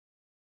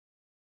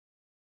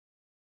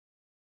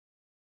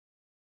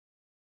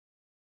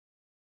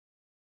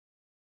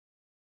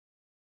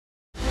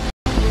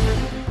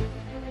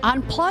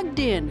on Plugged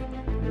In,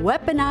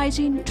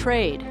 Weaponizing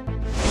Trade.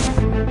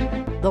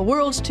 The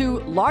world's two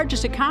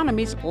largest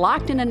economies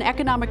locked in an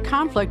economic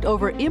conflict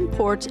over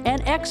imports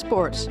and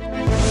exports.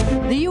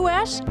 The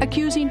U.S.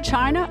 accusing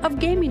China of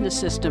gaming the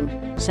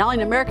system,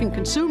 selling American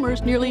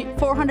consumers nearly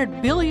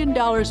 $400 billion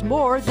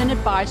more than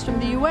it buys from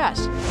the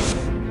U.S.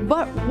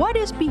 But what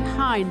is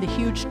behind the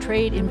huge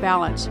trade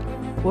imbalance?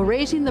 Will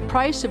raising the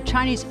price of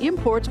Chinese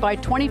imports by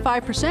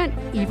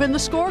 25% even the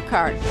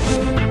scorecard?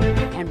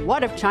 And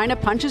what if China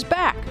punches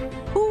back?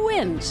 Who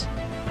wins?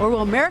 Or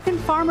will American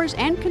farmers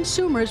and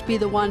consumers be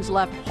the ones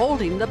left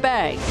holding the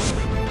bag?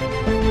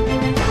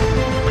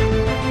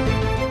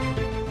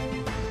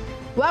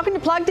 Welcome to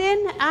Plugged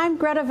In. I'm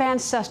Greta Van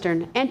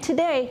Susteren. And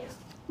today,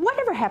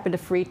 whatever happened to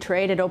free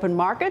trade at open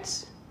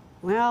markets?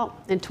 Well,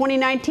 in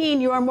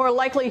 2019, you are more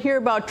likely to hear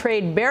about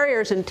trade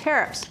barriers and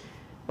tariffs.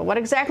 But what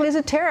exactly is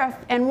a tariff,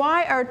 and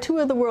why are two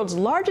of the world's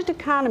largest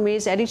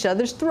economies at each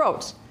other's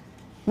throats?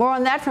 More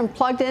on that from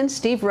Plugged In,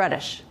 Steve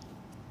Reddish.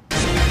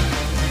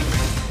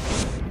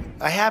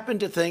 I happen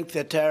to think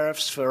that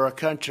tariffs for a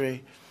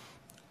country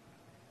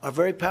are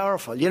very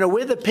powerful. You know,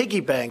 we're the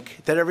piggy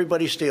bank that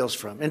everybody steals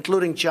from,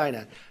 including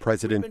China.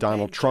 President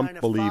Donald Trump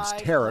believes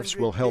tariffs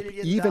will help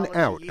even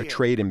out a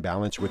trade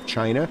imbalance with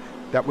China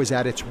that was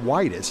at its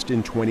widest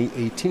in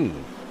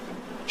 2018.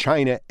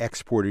 China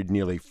exported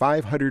nearly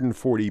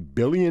 $540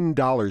 billion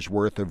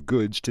worth of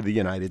goods to the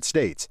United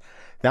States.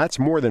 That's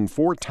more than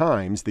 4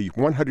 times the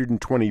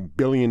 $120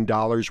 billion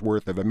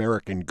worth of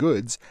American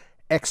goods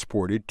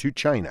exported to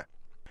China.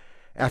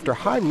 After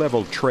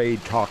high-level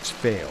trade talks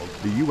failed,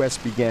 the U.S.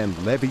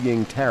 began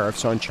levying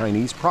tariffs on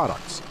Chinese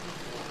products.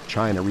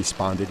 China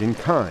responded in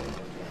kind.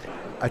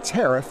 A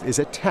tariff is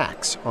a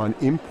tax on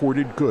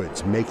imported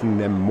goods, making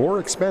them more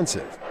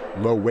expensive.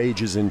 Low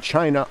wages in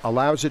China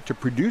allows it to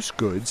produce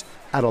goods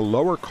at a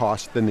lower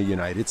cost than the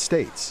United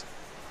States.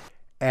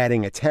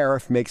 Adding a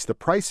tariff makes the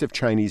price of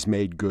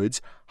Chinese-made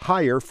goods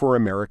higher for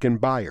American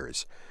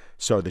buyers.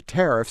 So the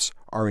tariffs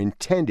are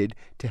intended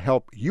to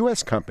help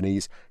U.S.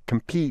 companies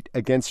compete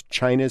against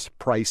China's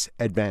price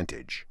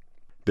advantage.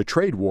 The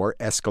trade war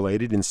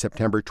escalated in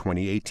September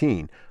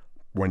 2018,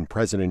 when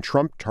President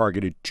Trump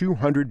targeted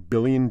 $200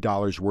 billion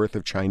worth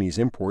of Chinese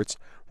imports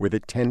with a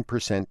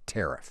 10%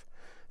 tariff,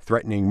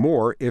 threatening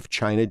more if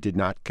China did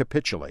not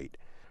capitulate.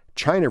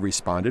 China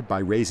responded by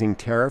raising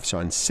tariffs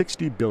on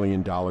 $60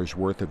 billion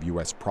worth of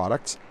U.S.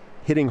 products,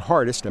 hitting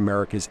hardest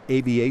America's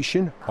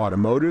aviation,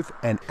 automotive,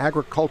 and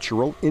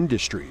agricultural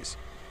industries.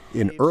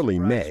 In early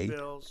May,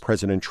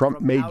 President Trump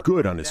made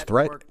good on his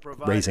threat,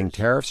 raising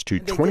tariffs to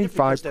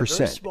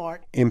 25%,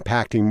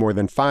 impacting more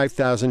than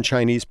 5,000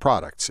 Chinese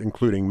products,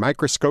 including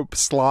microscope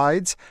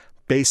slides,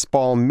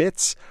 baseball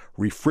mitts,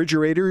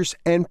 refrigerators,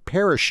 and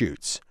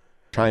parachutes.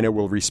 China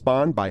will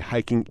respond by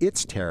hiking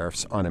its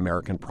tariffs on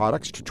American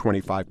products to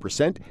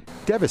 25%,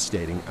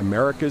 devastating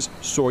America's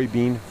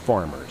soybean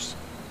farmers.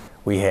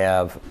 We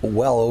have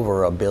well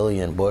over 1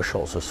 billion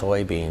bushels of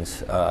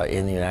soybeans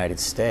in the United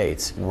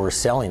States. We're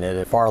selling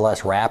it far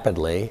less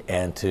rapidly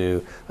and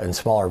in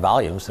smaller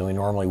volumes than we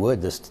normally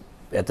would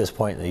at this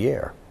point in the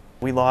year.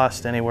 We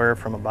lost anywhere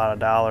from about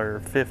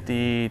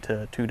 $1.50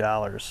 to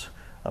 $2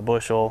 a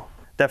bushel.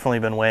 Definitely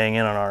been weighing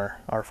in on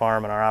our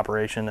farm and our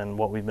operation and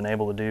what we've been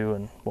able to do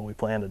and what we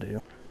plan to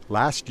do.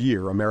 Last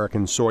year,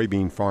 American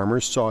soybean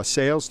farmers saw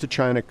sales to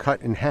China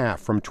cut in half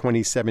from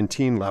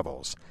 2017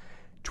 levels.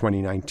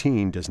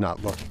 2019 does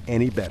not look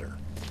any better.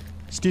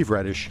 Steve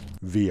Reddish,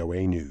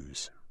 VOA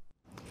News.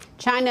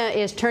 China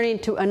is turning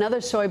to another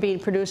soybean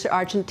producer,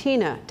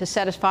 Argentina, to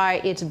satisfy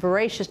its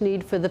voracious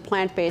need for the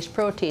plant-based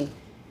protein.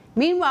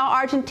 Meanwhile,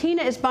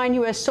 Argentina is buying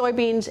U.S.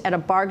 soybeans at a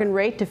bargain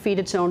rate to feed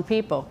its own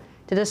people.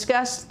 To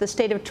discuss the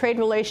state of trade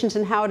relations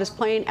and how it is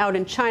playing out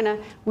in China,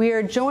 we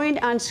are joined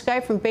on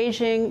Skype from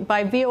Beijing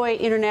by VOA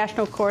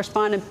international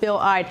correspondent Bill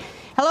Ide.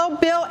 Hello,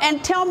 Bill,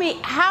 and tell me,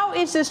 how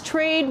is this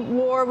trade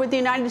war with the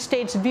United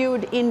States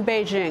viewed in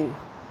Beijing?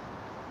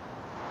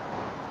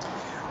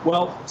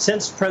 Well,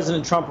 since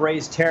President Trump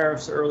raised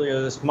tariffs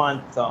earlier this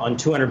month on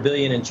 $200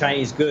 billion in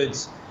Chinese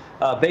goods,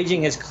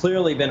 Beijing has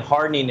clearly been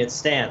hardening its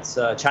stance.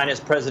 China's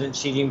President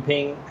Xi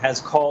Jinping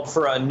has called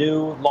for a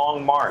new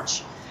long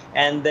march,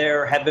 and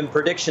there have been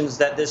predictions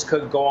that this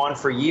could go on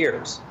for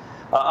years.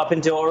 Up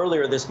until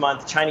earlier this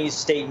month, Chinese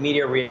state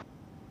media reacted.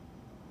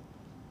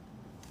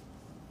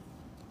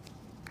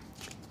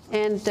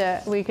 And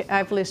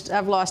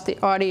I've lost the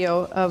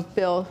audio of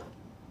Bill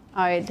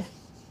Ide.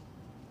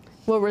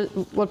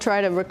 We'll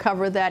try to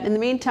recover that. In the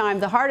meantime,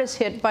 the hardest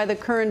hit by the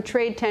current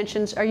trade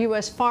tensions are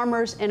U.S.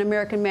 farmers and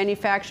American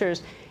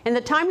manufacturers. And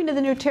the timing of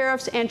the new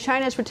tariffs and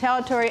China's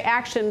retaliatory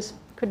actions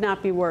could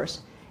not be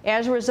worse.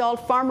 As a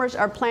result, farmers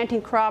are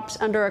planting crops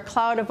under a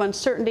cloud of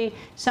uncertainty,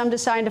 some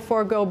deciding to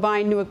forego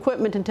buying new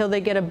equipment until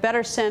they get a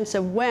better sense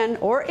of when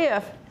or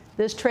if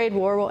this trade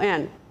war will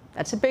end.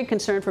 That's a big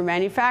concern for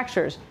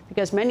manufacturers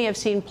because many have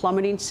seen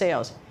plummeting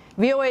sales.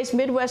 VOA's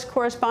Midwest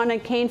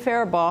correspondent Kane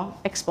Faribault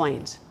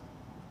explains.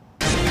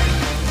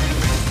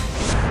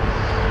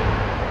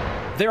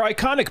 Their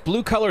iconic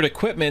blue-colored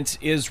equipment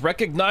is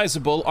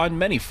recognizable on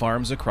many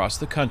farms across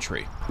the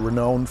country. We're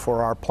known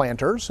for our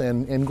planters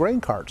and grain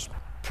carts.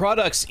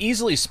 Products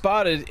easily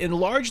spotted in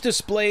large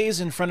displays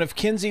in front of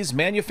Kinsey's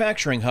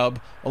manufacturing hub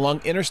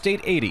along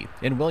Interstate 80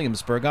 in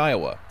Williamsburg,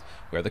 Iowa,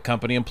 where the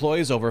company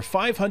employs over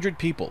 500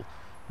 people,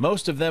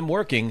 most of them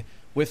working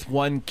with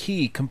one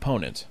key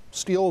component.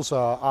 Steel's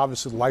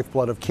obviously the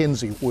lifeblood of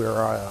Kinsey, where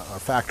our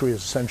factory is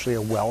essentially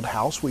a weld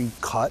house. We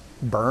cut,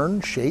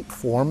 burn, shape,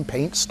 form,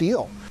 paint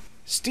steel.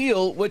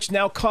 Steel, which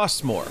now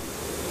costs more.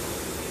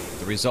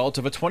 The result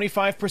of a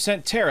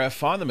 25%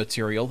 tariff on the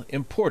material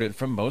imported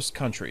from most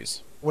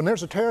countries. When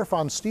there's a tariff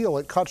on steel,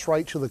 it cuts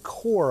right to the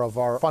core of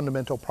our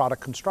fundamental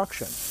product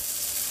construction.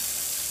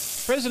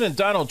 President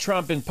Donald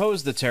Trump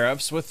imposed the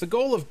tariffs with the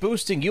goal of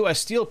boosting U.S.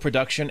 steel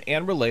production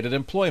and related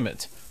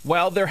employment.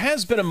 While there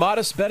has been a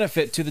modest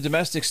benefit to the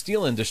domestic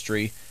steel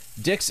industry,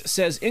 Dix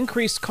says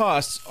increased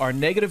costs are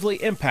negatively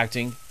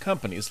impacting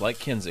companies like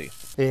Kinsey.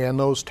 And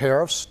those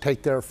tariffs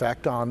take their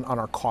effect on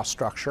our cost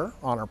structure,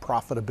 on our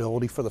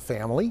profitability for the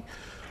family,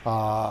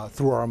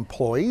 through our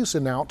employees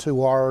and out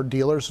to our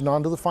dealers and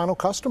on to the final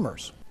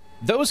customers.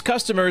 Those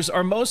customers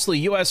are mostly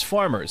U.S.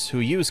 farmers who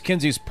use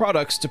Kinsey's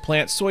products to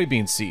plant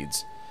soybean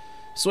seeds.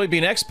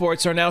 Soybean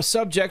exports are now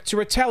subject to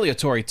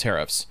retaliatory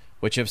tariffs,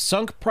 which have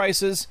sunk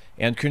prices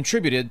and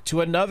contributed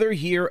to another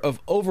year of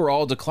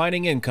overall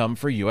declining income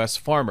for U.S.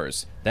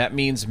 farmers. That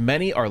means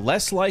many are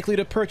less likely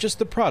to purchase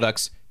the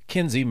products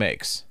Kinsey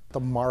makes.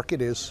 The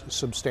market is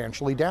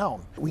substantially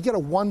down. We get a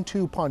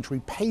 1-2 punch. We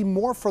pay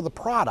more for the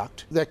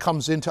product that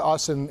comes into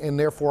us and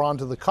therefore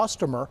onto the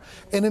customer.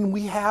 And then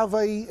we have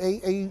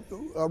a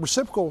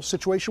reciprocal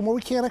situation where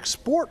we can't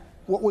export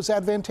what was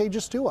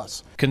advantageous to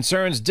us.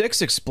 Concerns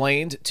Dix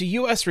explained to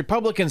U.S.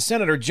 Republican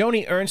Senator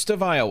Joni Ernst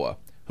of Iowa,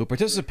 who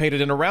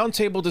participated in a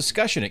roundtable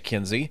discussion at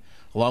Kinsey,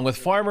 along with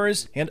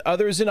farmers and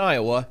others in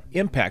Iowa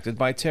impacted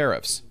by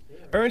tariffs.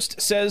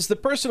 Ernst says the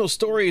personal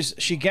stories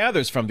she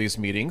gathers from these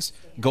meetings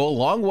go a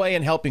long way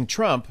in helping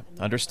Trump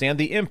understand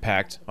the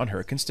impact on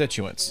her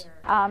constituents.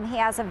 He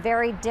has a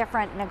very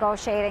different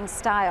negotiating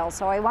style,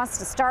 so he wants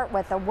to start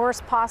with the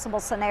worst possible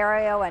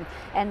scenario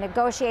and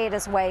negotiate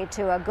his way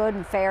to a good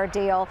and fair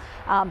deal.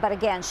 But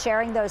again,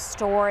 sharing those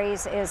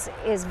stories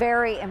is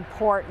very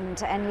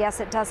important, and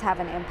yes, it does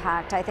have an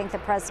impact. I think the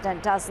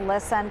president does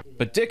listen.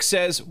 But Dix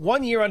says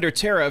 1 year under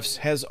tariffs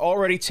has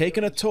already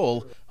taken a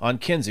toll on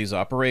Kinsey's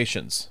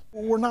operations.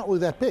 We're not really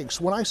that big,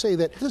 so when I say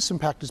that this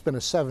impact has been a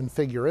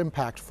 7-figure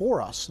impact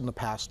for us in the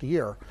past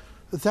year,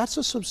 that's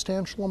a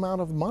substantial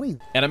amount of money.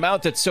 An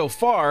amount that so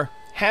far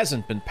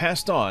hasn't been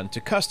passed on to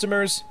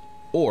customers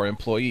or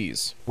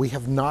employees. We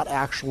have not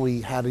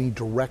actually had any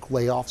direct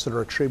layoffs that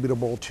are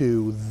attributable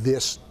to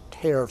this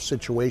tariff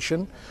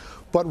situation,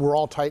 but we're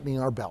all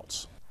tightening our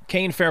belts.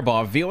 Kane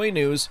Fairbaugh, VOA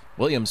News,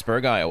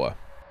 Williamsburg, Iowa.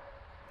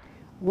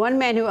 One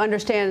man who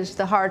understands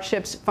the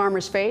hardships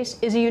farmers face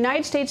is a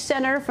United States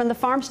Senator from the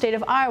farm state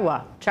of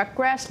Iowa, Chuck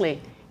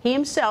Grassley. He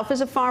himself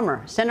is a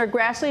farmer. Senator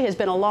Grassley has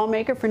been a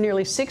lawmaker for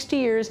nearly 60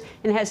 years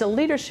and has a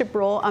leadership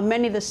role on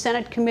many of the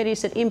Senate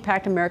committees that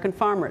impact American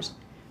farmers.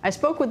 I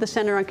spoke with the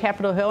senator on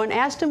Capitol Hill and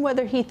asked him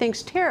whether he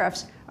thinks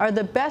tariffs are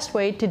the best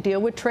way to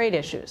deal with trade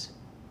issues.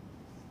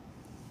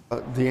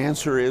 The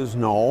answer is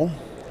no,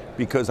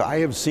 because I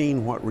have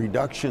seen what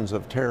reductions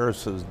of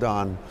tariffs has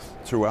done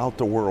throughout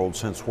the world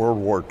since World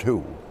War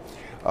II.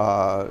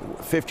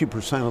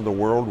 50% of the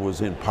world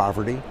was in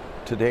poverty.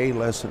 Today,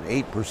 less than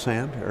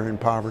 8% are in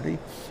poverty,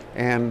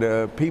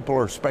 and people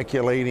are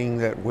speculating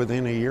that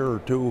within a year or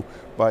two,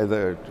 by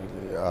the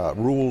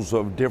rules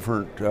of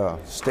different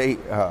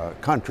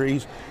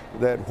countries,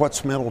 that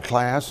what's middle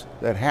class,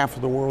 that half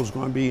of the world is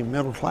going to be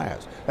middle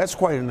class. That's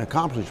quite an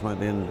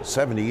accomplishment in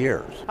 70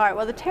 years. All right,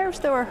 well, the tariffs,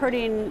 though, are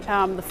hurting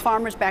the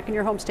farmers back in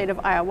your home state of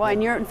Iowa,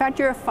 and in fact,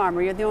 you're a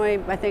farmer. You're the only,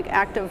 I think,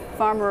 active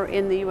farmer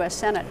in the U.S.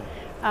 Senate.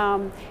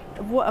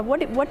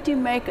 What do you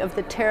make of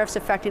the tariffs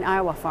affecting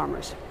Iowa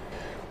farmers?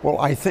 Well,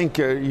 I think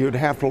you'd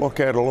have to look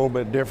at it a little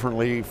bit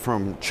differently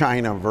from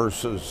China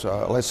versus,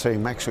 let's say,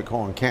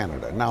 Mexico and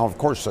Canada. Now, of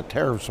course, the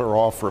tariffs are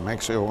off for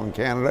Mexico and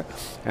Canada,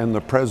 and the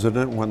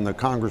president, when the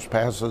Congress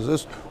passes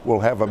this, will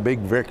have a big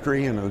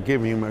victory, and it'll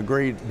give him a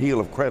great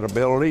deal of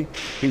credibility.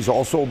 He's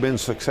also been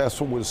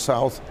successful with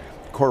South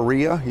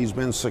Korea. He's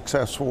been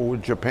successful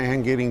with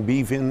Japan, getting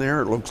beef in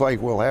there. It looks like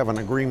we'll have an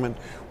agreement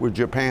with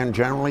Japan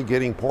generally,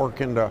 getting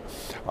pork into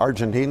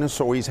Argentina.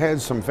 So he's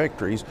had some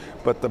victories,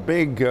 but the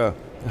big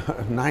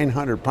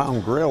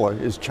 900-pound gorilla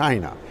is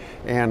China.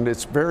 And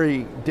it's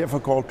very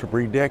difficult to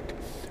predict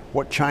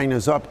what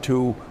China's up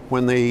to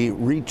when they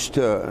reached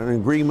an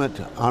agreement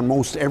on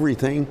most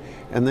everything,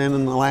 and then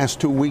in the last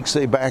 2 weeks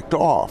they backed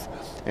off.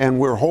 And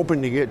we're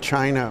hoping to get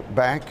China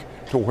back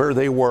to where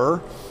they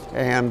were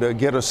and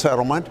get a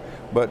settlement.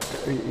 But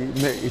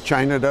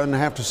China doesn't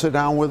have to sit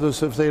down with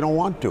us if they don't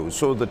want to.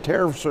 So the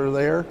tariffs are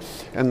there,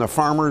 and the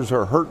farmers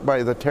are hurt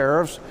by the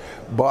tariffs,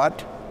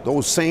 but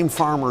those same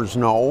farmers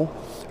know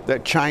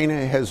that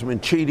China has been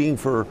cheating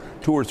for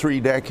 2 or 3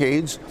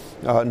 decades,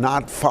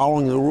 not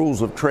following the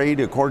rules of trade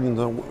according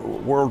to the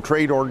World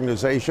Trade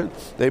Organization.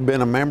 They've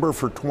been a member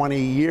for 20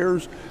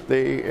 years,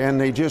 and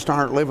they just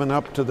aren't living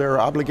up to their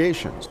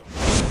obligations.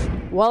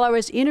 While I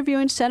was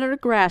interviewing Senator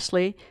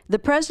Grassley, the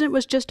president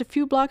was just a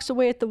few blocks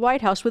away at the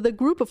White House with a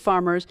group of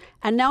farmers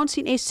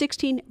announcing a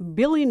 $16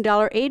 billion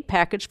aid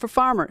package for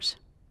farmers.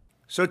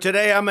 So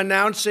today I'm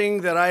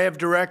announcing that I have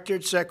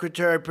directed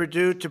Secretary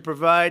Perdue to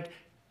provide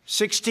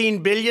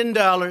 $16 billion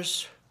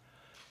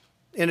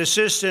in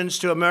assistance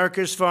to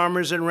America's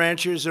farmers and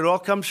ranchers. It all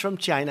comes from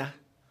China.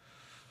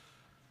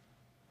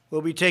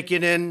 We'll be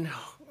taking in,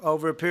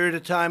 over a period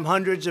of time,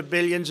 hundreds of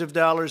billions of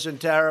dollars in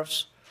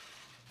tariffs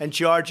and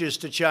charges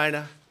to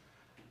China,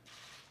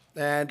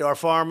 and our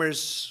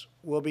farmers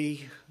will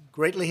be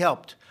greatly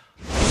helped.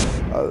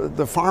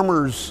 The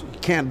farmers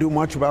can't do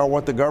much about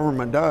what the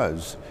government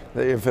does.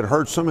 If it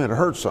hurts them, it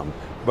hurts them.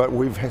 But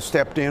we've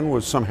stepped in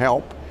with some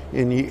help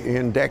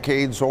in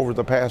decades over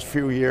the past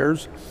few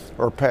years,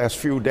 or past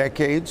few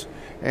decades,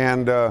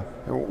 and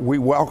we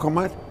welcome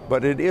it,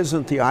 but it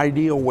isn't the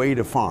ideal way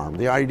to farm.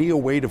 The ideal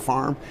way to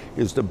farm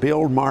is to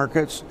build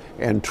markets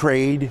and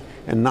trade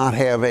and not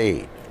have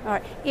aid. All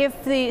right.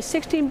 If the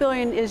 $16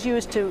 billion is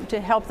used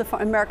to help the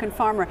American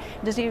farmer,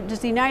 does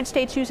the United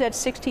States use that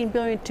 $16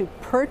 billion to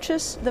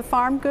purchase the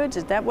farm goods?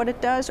 Is that what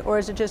it does, or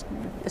is it just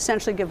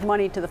essentially give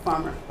money to the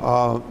farmer?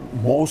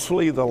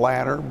 Mostly the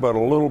latter, but a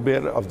little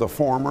bit of the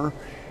former,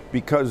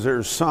 because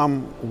there's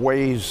some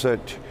ways that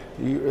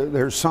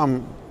there's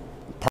some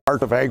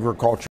part of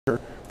agriculture,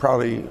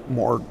 probably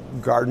more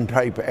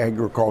garden-type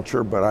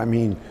agriculture, but I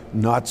mean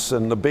nuts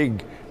and the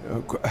big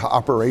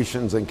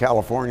operations in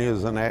California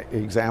as an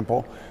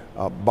example,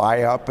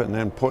 buy up and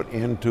then put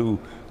into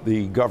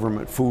the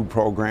government food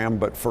program.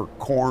 But for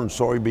corn,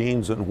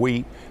 soybeans, and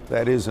wheat,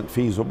 that isn't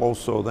feasible,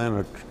 so then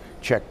a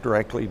check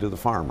directly to the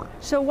farmer.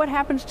 So what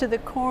happens to the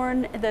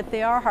corn that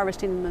they are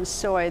harvesting and the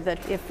soy, that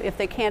if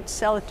they can't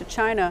sell it to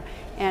China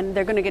and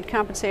they're going to get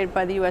compensated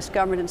by the U.S.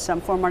 government in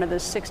some form under the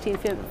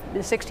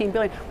 $16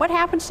 billion, what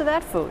happens to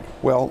that food?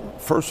 Well,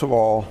 first of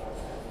all,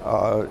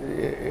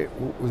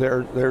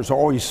 there's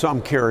always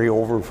some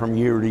carryover from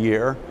year to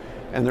year,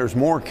 and there's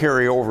more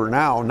carryover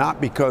now,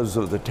 not because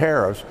of the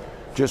tariffs,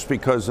 just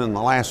because in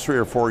the last 3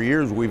 or 4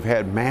 years we've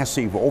had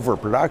massive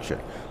overproduction.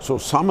 So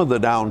some of the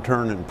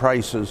downturn in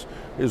prices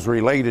is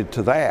related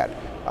to that.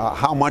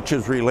 How much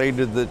is related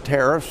to the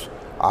tariffs?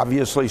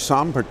 Obviously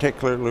some,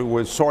 particularly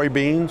with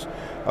soybeans,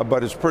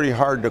 but it's pretty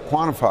hard to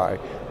quantify.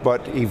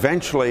 But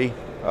eventually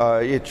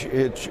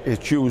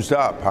it's used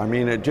up. I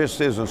mean, it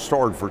just isn't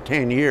stored for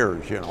 10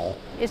 years, you know.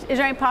 Is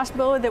there any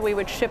possibility that we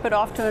would ship it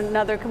off to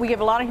another? We give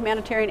a lot of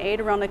humanitarian aid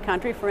around the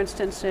country. For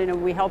instance, you know,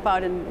 we help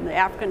out in the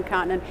African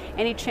continent.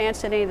 Any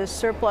chance that any of the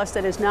surplus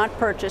that is not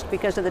purchased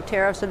because of the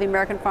tariffs of the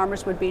American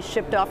farmers would be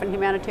shipped off in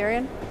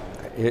humanitarian?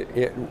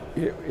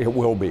 It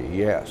will be,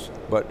 yes.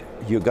 But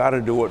you got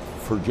to do it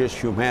for just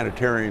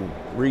humanitarian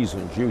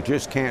reasons. You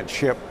just can't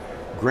ship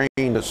grain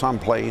to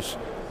someplace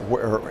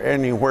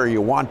anywhere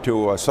you want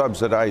to, a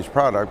subsidized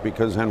product,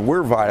 because then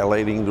we're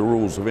violating the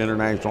rules of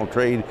international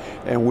trade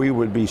and we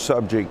would be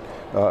subject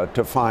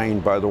to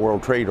fine by the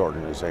World Trade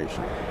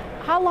Organization.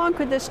 How long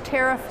could this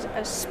tariff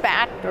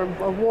spat or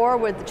war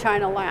with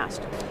China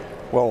last?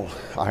 Well,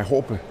 I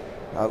hope,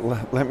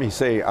 let me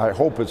say, I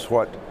hope it's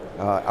what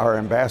our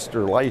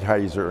Ambassador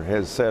Lighthizer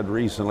has said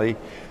recently,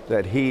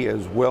 that he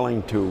is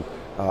willing to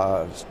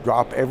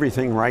drop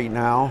everything right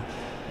now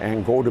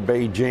and go to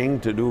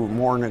Beijing to do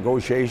more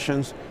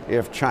negotiations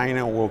if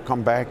China will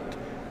come back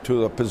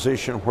to the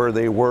position where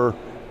they were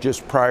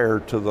just prior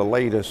to the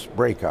latest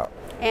breakup.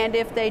 And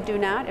if they do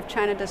not, if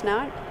China does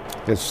not?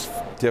 It's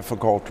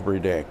difficult to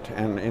predict.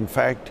 And in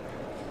fact,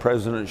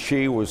 President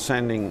Xi was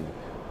sending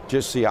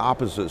just the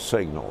opposite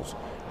signals.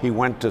 He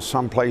went to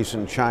some place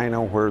in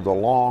China where the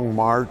long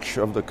march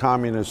of the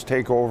communist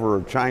takeover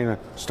of China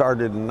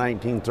started in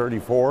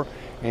 1934,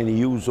 and he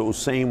used those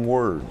same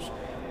words.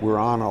 We're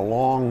on a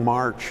long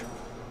march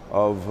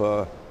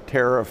of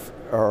tariff,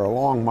 or a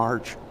long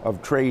march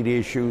of trade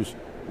issues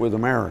with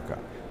America.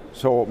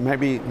 So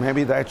maybe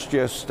that's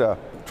just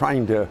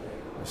trying to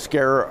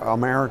scare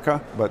America,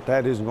 but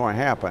that isn't going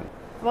to happen.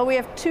 Well, we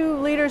have two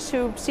leaders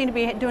who seem to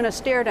be doing a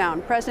stare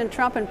down, President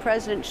Trump and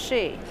President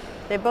Xi.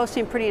 They both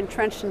seem pretty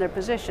entrenched in their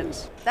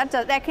positions.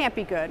 That can't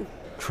be good.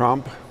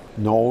 Trump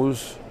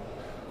knows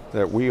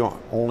that we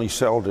only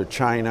sell to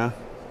China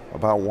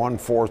about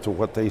 1/4 of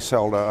what they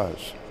sell to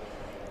us.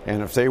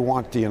 And if they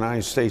want the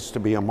United States to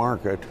be a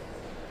market,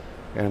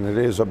 and it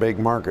is a big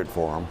market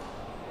for them,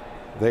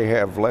 they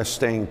have less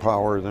staying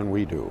power than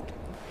we do.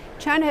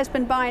 China has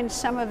been buying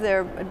some of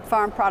their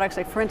farm products,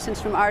 like for instance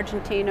from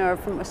Argentina or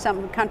from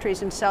some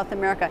countries in South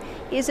America.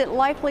 Is it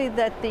likely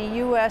that the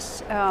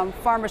U.S.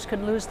 Farmers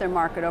could lose their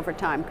market over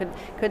time?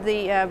 Could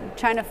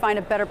China find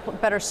a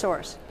better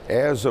source?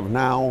 As of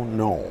now,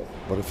 no.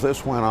 But if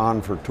this went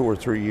on for 2 or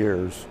 3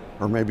 years,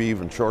 or maybe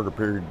even shorter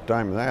period of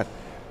time than that,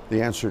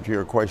 the answer to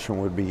your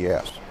question would be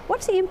yes.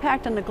 What's the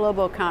impact on the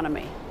global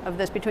economy of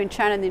this between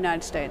China and the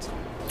United States?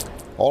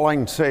 All I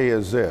can say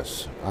is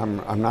this.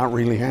 I'm not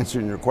really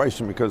answering your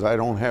question because I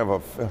don't have a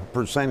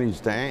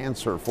percentage to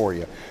answer for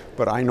you.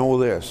 But I know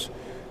this.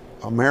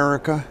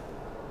 America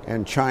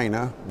and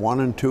China, 1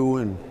 and 2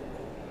 in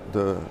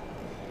the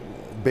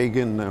big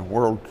in the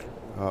world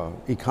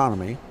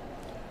economy,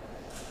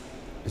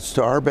 it's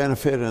to our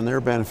benefit and their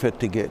benefit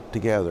to get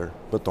together,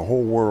 but the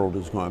whole world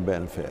is going to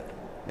benefit.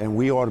 And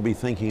we ought to be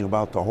thinking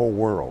about the whole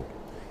world.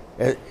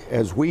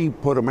 As we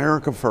put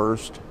America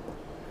first,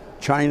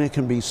 China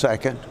can be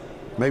second.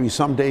 Maybe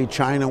someday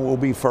China will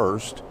be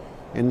first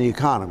in the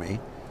economy.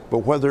 But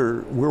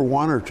whether we're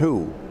 1 or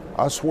 2,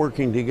 us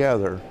working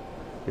together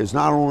is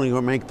not only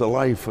going to make the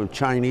life of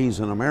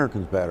Chinese and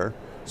Americans better,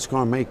 it's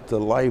going to make the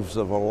lives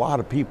of a lot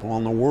of people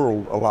in the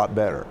world a lot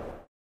better.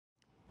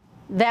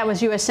 That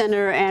was U.S.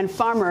 Senator and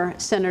farmer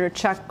Senator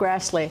Chuck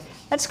Grassley.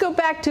 Let's go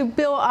back to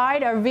Bill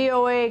Ide, our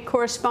VOA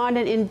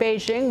correspondent in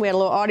Beijing. We had a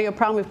little audio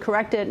problem. We've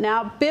corrected it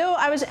now. Bill,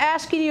 I was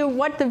asking you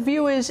what the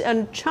view is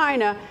on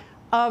China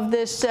of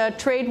this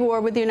trade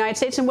war with the United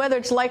States and whether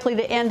it's likely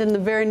to end in the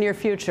very near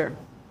future.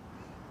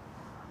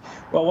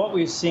 Well, what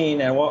we've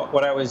seen and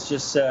what I was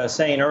just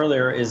saying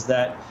earlier is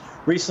that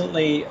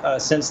recently,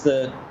 since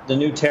the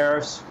new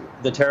tariffs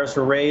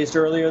were raised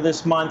earlier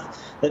this month,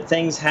 that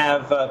things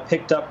have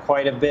picked up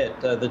quite a bit.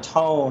 The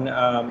tone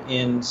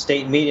in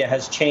state media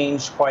has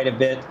changed quite a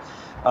bit.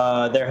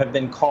 There have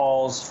been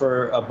calls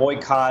for a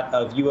boycott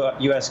of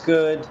U.S.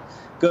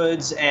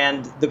 goods,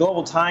 and the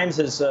Global Times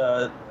is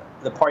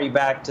the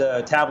party-backed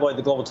tabloid.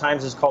 The Global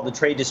Times has called the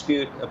trade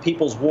dispute a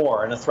people's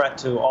war and a threat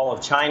to all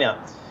of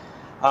China.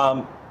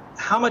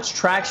 How much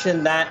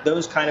traction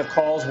those kind of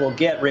calls will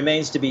get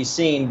remains to be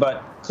seen,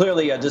 but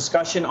clearly a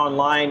discussion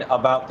online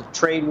about the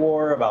trade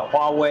war, about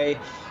Huawei,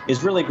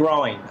 is really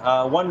growing.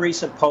 One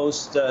recent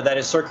post that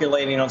is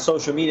circulating on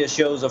social media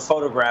shows a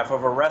photograph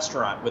of a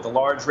restaurant with a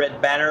large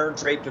red banner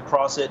draped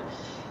across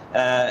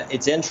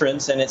its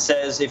entrance, and it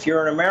says, if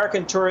you're an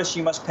American tourist,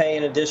 you must pay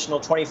an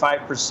additional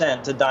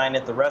 25% to dine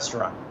at the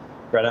restaurant.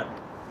 Greta?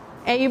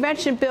 And you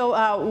mentioned, Bill,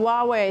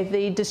 Huawei,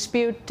 the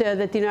dispute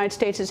that the United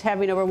States is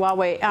having over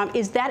Huawei.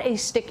 Is that a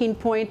sticking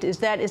point? Is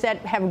that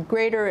have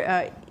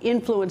greater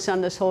influence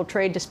on this whole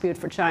trade dispute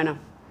for China?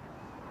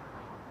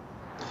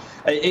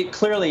 It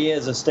clearly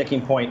is a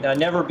sticking point.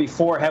 Never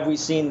before have we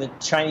seen the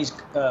Chinese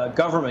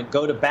government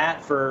go to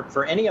bat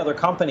for any other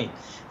company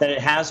than it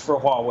has for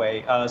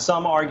Huawei.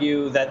 Some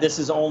argue that this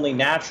is only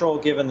natural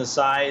given the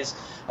size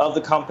of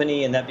the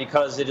company and that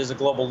because it is a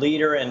global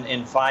leader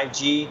in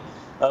 5G.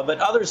 But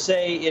others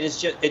say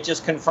it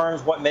just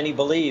confirms what many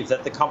believe,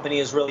 that the company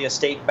is really a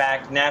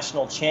state-backed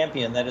national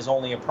champion that is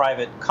only a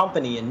private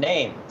company in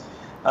name.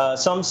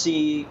 Some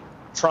see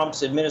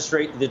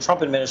the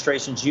Trump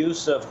administration's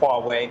use of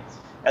Huawei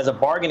as a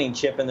bargaining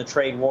chip in the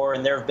trade war,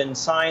 and there have been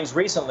signs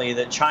recently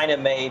that China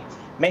may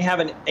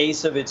have an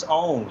ace of its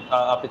own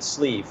up its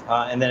sleeve,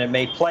 and then it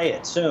may play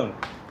it soon.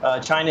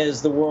 China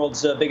is the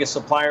world's biggest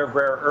supplier of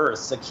rare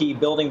earths, a key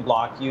building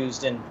block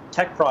used in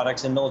tech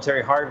products and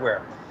military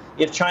hardware.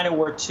 If China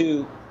were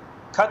to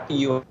cut the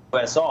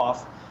U.S.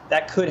 off,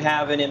 that could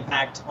have an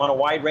impact on a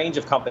wide range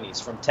of companies,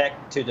 from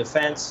tech to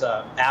defense,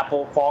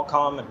 Apple,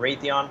 Qualcomm, and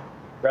Raytheon.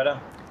 Greta?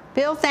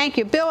 Bill, thank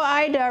you. Bill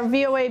Ide, our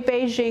VOA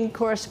Beijing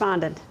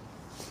correspondent.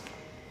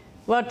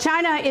 Well,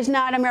 China is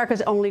not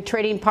America's only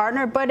trading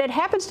partner, but it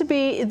happens to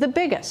be the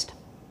biggest.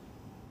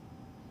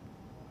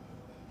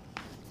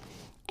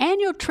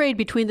 Annual trade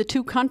between the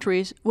two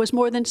countries was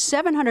more than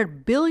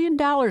 $700 billion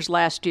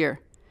last year.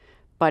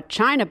 But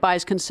China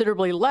buys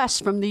considerably less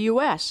from the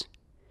U.S.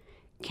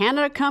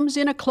 Canada comes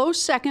in a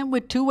close second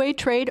with two-way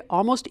trade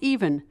almost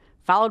even,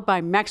 followed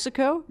by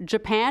Mexico,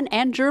 Japan,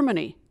 and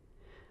Germany.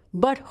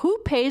 But who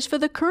pays for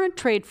the current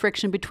trade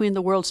friction between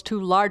the world's two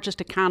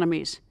largest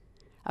economies?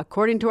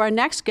 According to our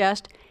next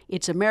guest,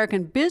 it's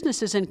American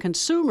businesses and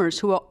consumers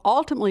who will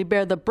ultimately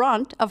bear the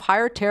brunt of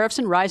higher tariffs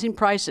and rising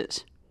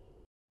prices.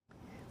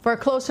 For a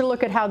closer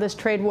look at how this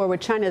trade war with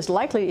China is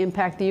likely to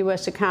impact the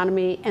U.S.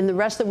 economy and the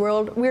rest of the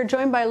world, we are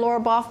joined by Laura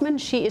Boffman.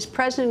 She is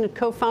president and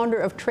co-founder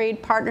of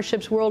Trade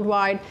Partnerships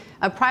Worldwide,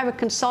 a private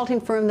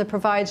consulting firm that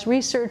provides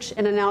research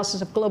and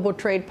analysis of global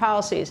trade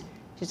policies.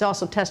 She's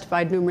also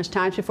testified numerous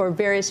times before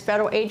various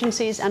federal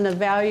agencies on the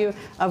value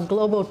of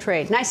global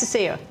trade. Nice to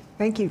see you.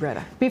 Thank you,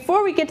 Greta.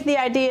 Before we get to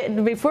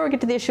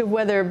the issue of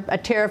whether a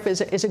tariff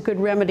is a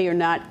good remedy or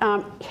not,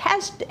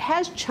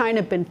 has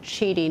China been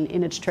cheating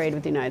in its trade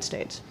with the United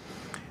States?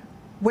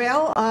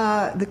 Well,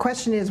 the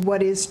question is,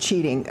 what is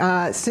cheating?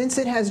 Since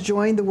it has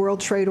joined the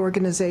World Trade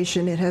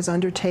Organization, it has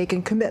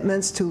undertaken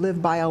commitments to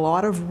live by a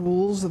lot of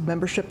rules of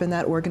membership in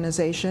that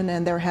organization,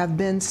 and there have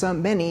been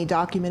many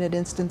documented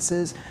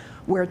instances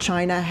where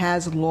China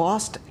has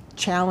lost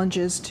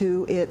challenges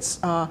to its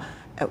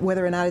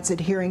whether or not it's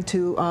adhering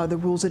to the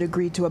rules it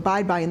agreed to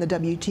abide by in the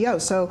WTO.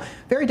 So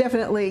very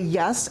definitely,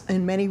 yes,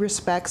 in many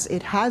respects,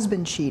 it has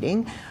been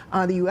cheating.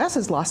 The U.S.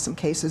 has lost some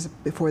cases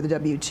before the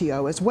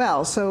WTO as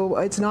well. So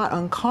it's not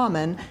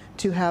uncommon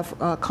to have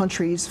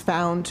countries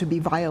found to be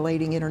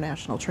violating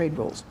international trade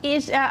rules.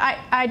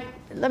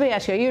 Let me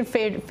ask you, are you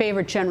in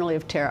favor generally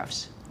of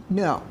tariffs?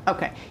 No.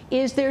 Okay.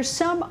 Is there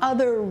some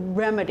other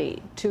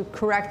remedy to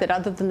correct that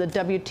other than the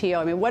WTO?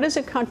 I mean, what is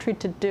a country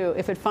to do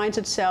if it finds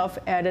itself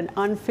at an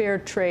unfair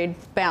trade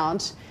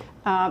balance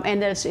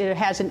and that it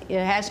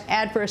has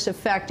adverse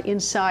effect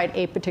inside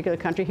a particular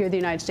country, here the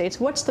United States?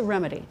 What's the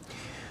remedy?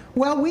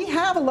 Well, we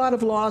have a lot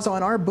of laws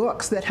on our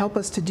books that help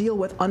us to deal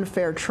with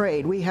unfair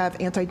trade. We have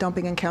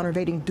anti-dumping and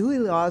countervailing duty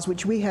laws,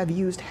 which we have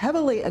used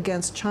heavily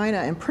against China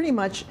and pretty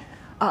much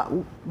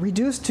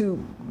reduced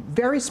to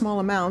very small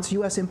amounts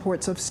U.S.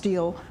 imports of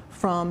steel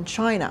from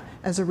China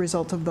as a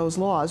result of those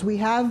laws. We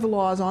have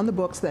laws on the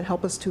books that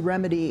help us to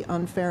remedy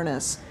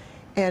unfairness,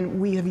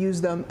 and we have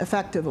used them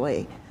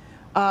effectively.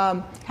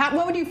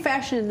 What would you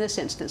fashion in this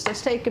instance?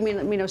 Let's take,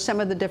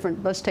 some of the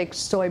different, let's take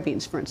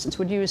soybeans, for instance.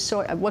 Would you use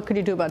what could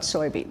you do about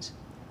soybeans?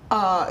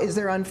 Is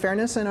there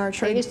unfairness in our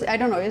trade? I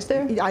don't know, is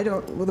there?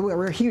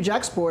 We're a huge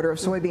exporter of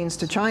soybeans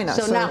to China.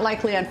 So not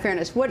likely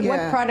unfairness. What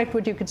product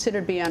would you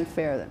consider to be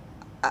unfair then?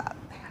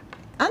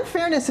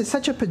 Unfairness is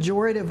such a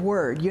pejorative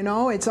word, you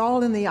know? It's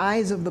all in the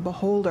eyes of the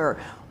beholder.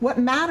 What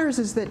matters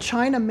is that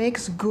China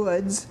makes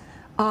goods,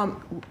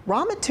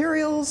 raw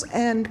materials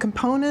and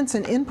components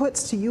and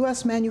inputs to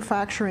U.S.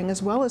 manufacturing,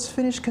 as well as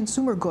finished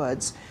consumer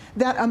goods,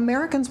 that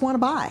Americans want to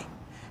buy.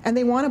 And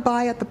they want to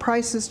buy at the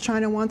prices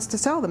China wants to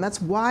sell them.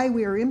 That's why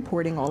we are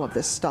importing all of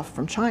this stuff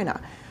from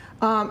China.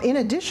 In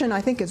addition,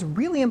 I think it's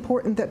really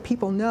important that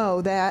people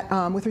know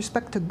that with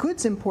respect to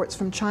goods imports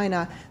from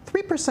China,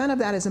 3% of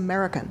that is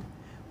American.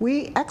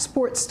 We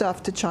export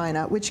stuff to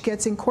China, which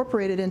gets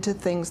incorporated into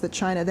things that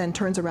China then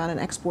turns around and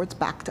exports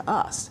back to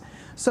us.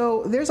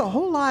 So there's a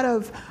whole lot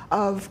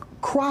of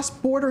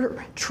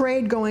cross-border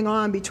trade going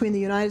on between the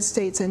United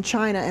States and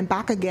China and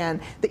back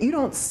again that you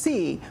don't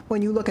see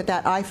when you look at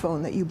that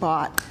iPhone that you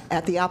bought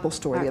at the Apple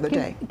store the other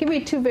day. Give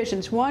me two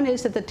visions. One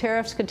is that the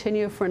tariffs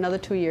continue for another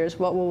 2 years.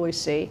 What will we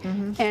see?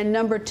 And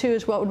number two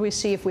is what would we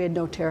see if we had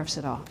no tariffs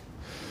at all?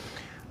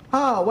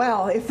 Oh,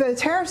 well, if the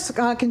tariffs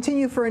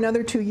continue for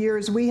another 2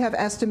 years, we have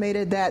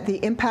estimated that the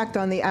impact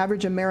on the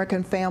average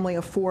American family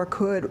of four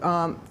could,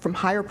 from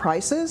higher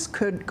prices,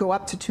 could go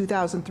up to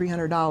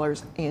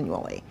 $2,300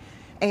 annually.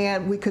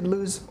 And we could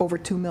lose over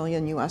 2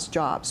 million U.S.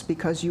 jobs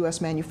because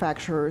U.S.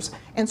 manufacturers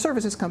and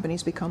services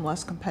companies become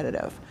less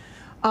competitive.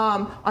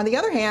 On the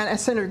other hand,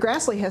 as Senator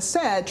Grassley has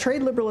said,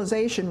 trade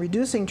liberalization,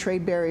 reducing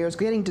trade barriers,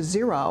 getting to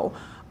zero,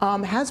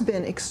 has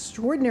been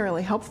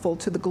extraordinarily helpful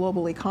to the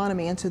global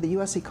economy and to the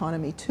U.S.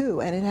 economy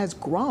too, and it has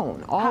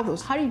grown. How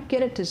do you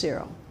get it to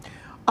zero?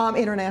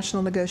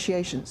 International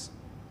negotiations.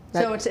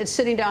 So it's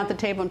sitting down at the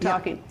table and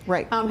talking. Yeah,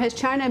 right. Has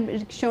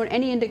China shown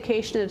any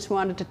indication that it's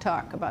wanted to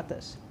talk about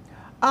this?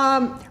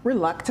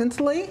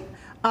 Reluctantly.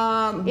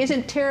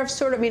 Isn't tariffs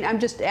sort of, I'm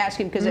just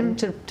asking because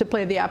to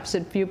play the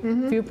opposite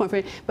viewpoint for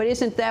you, but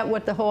isn't that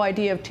what the whole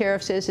idea of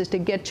tariffs is to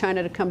get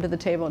China to come to the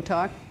table and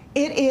talk?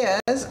 It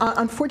is.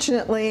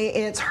 Unfortunately,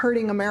 it's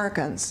hurting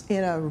Americans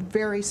in a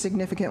very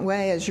significant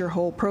way, as your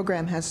whole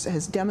program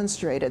has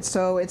demonstrated.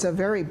 So it's a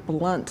very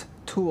blunt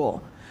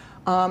tool.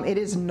 It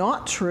is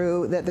not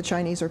true that the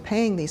Chinese are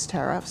paying these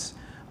tariffs.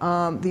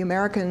 The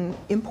American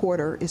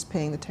importer is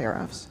paying the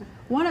tariffs.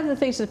 One of the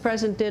things the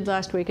president did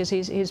last week is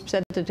he's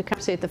said to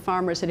compensate the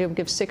farmers that he'll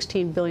give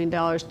 $16 billion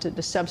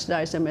to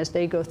subsidize them as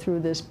they go through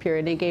this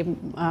period. He gave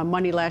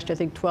money last year, I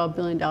think $12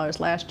 billion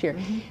last year.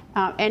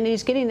 And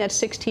he's getting that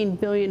 $16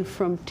 billion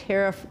from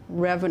tariff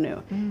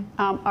revenue.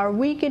 Are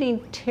we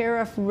getting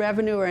tariff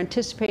revenue or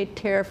anticipate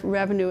tariff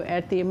revenue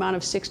at the amount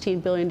of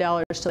 $16 billion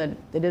so that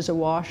it is a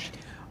wash?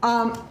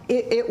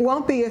 It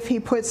won't be if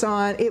he puts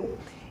on...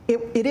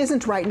 It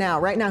isn't right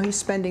now. Right now he's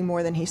spending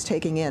more than he's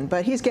taking in,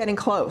 but he's getting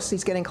close.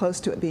 He's getting close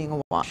to it being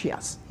a wash,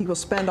 yes. He will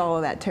spend all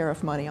of that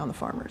tariff money on the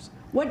farmers.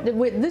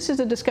 This is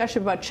a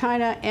discussion about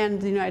China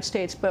and the United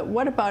States, but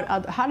what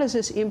about, how does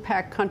this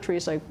impact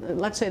countries like,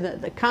 let's say,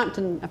 the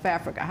continent of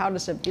Africa? How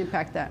does it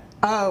impact that?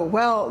 Oh,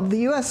 well, the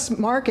U.S.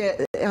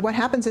 market, what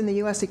happens in the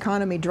U.S.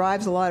 economy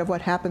drives a lot of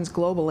what happens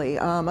globally.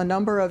 A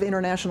number of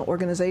international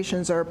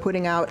organizations are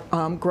putting out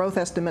growth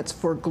estimates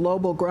for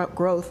global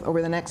growth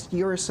over the next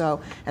year or so,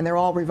 and they're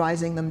all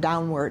revising them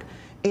downward,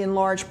 in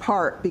large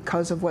part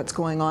because of what's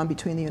going on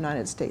between the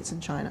United States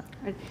and China.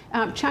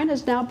 Right.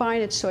 China's now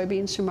buying its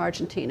soybeans from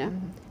Argentina.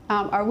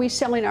 Are we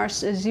selling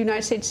is the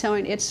United States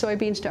selling its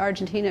soybeans to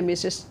Argentina?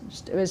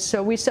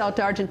 So we sell it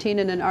to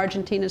Argentina and then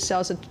Argentina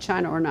sells it to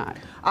China or not?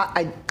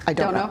 I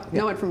don't know.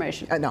 No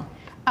information? No.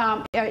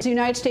 Is the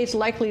United States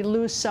likely to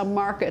lose some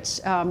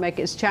markets?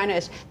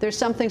 There's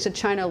some things that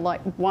China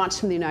wants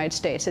from the United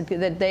States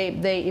that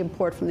they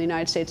import from the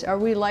United States. Are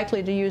we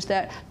likely to use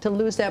that to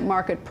lose that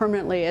market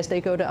permanently as they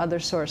go to other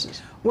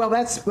sources? Well,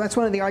 that's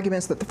one of the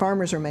arguments that the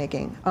farmers are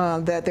making,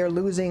 that they're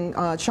losing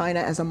China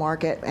as a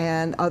market,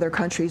 and other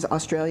countries,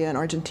 Australia and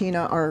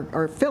Argentina,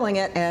 are filling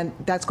it, and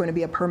that's going to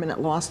be a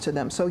permanent loss to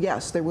them. So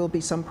yes, there will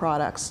be some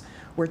products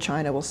where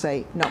China will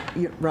say, no,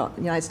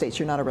 United States,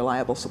 you're not a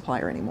reliable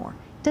supplier anymore.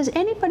 Does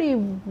anybody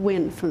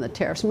win from the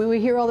tariffs? I mean,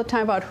 we hear all the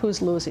time about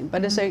who's losing,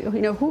 but is there,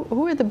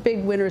 who are the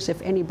big winners, if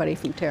anybody,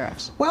 from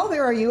tariffs? Well,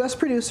 there are U.S.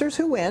 producers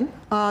who win,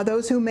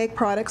 those who make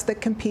products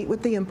that compete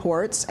with the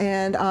imports,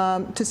 and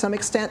to some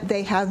extent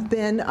they have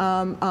been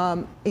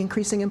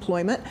increasing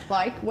employment.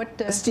 Like what?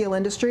 The steel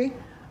industry,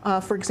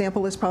 for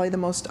example, is probably the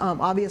most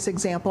obvious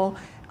example.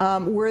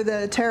 Were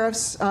the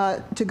tariffs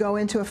to go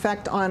into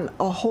effect on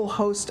a whole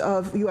host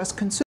of U.S.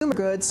 consumer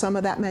goods, some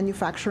of that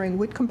manufacturing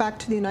would come back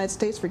to the United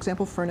States, for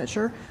example,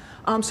 furniture.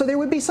 So there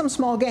would be some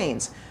small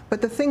gains.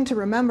 But the thing to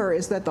remember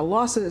is that the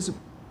losses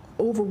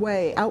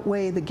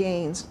outweigh the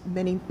gains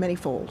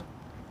many-fold.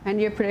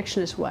 And your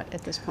prediction is what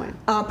at this point?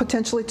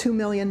 Potentially 2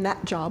 million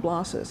net job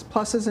losses.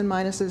 Pluses and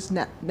minuses,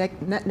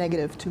 net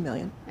negative 2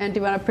 million. And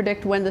do you want to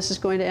predict when this is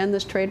going to end,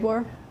 this trade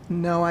war?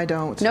 No, I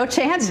don't. No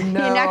chance?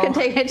 No. You're not going to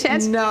take a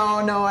chance? No,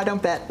 I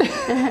don't bet.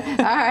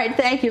 All right,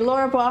 thank you.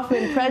 Laura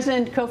Boffman,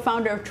 President and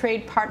co-founder of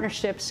Trade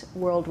Partnerships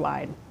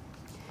Worldwide.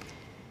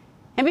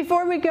 And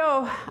before we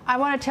go, I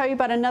want to tell you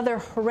about another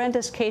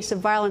horrendous case of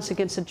violence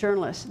against a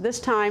journalist, this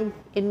time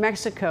in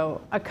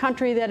Mexico, a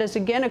country that is,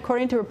 again,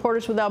 according to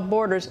Reporters Without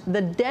Borders,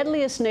 the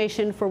deadliest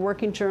nation for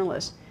working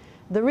journalists.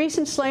 The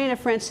recent slaying of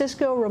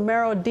Francisco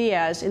Romero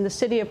Diaz in the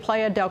city of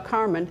Playa del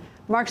Carmen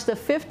marks the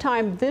 5th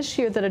time this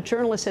year that a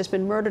journalist has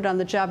been murdered on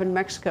the job in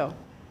Mexico.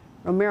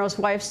 Romero's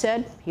wife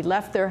said he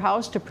left their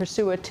house to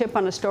pursue a tip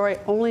on a story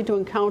only to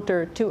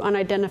encounter 2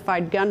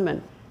 unidentified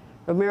gunmen.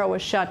 Romero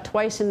was shot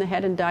twice in the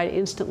head and died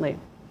instantly.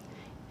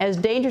 As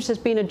dangerous as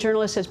being a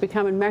journalist has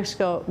become in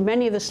Mexico,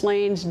 many of the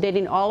slayings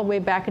dating all the way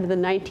back into the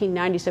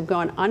 1990s have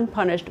gone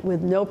unpunished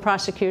with no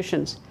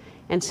prosecutions.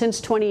 And since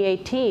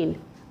 2018,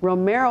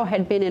 Romero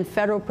had been in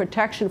federal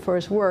protection for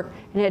his work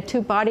and had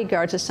 2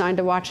 bodyguards assigned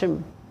to watch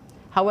him.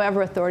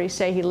 However, authorities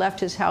say he left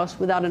his house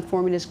without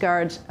informing his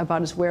guards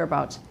about his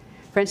whereabouts.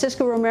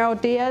 Francisco Romero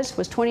Diaz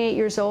was 28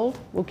 years old.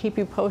 We'll keep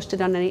you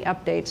posted on any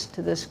updates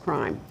to this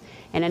crime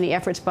and any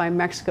efforts by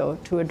Mexico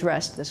to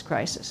address this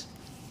crisis.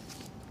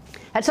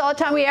 That's all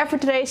the time we have for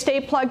today. Stay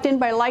plugged in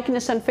by liking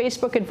us on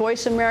Facebook at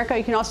Voice America.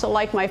 You can also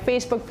like my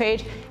Facebook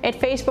page at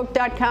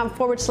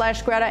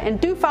facebook.com/Greta,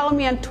 and do follow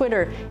me on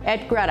Twitter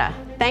at Greta.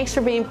 Thanks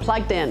for being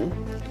plugged in.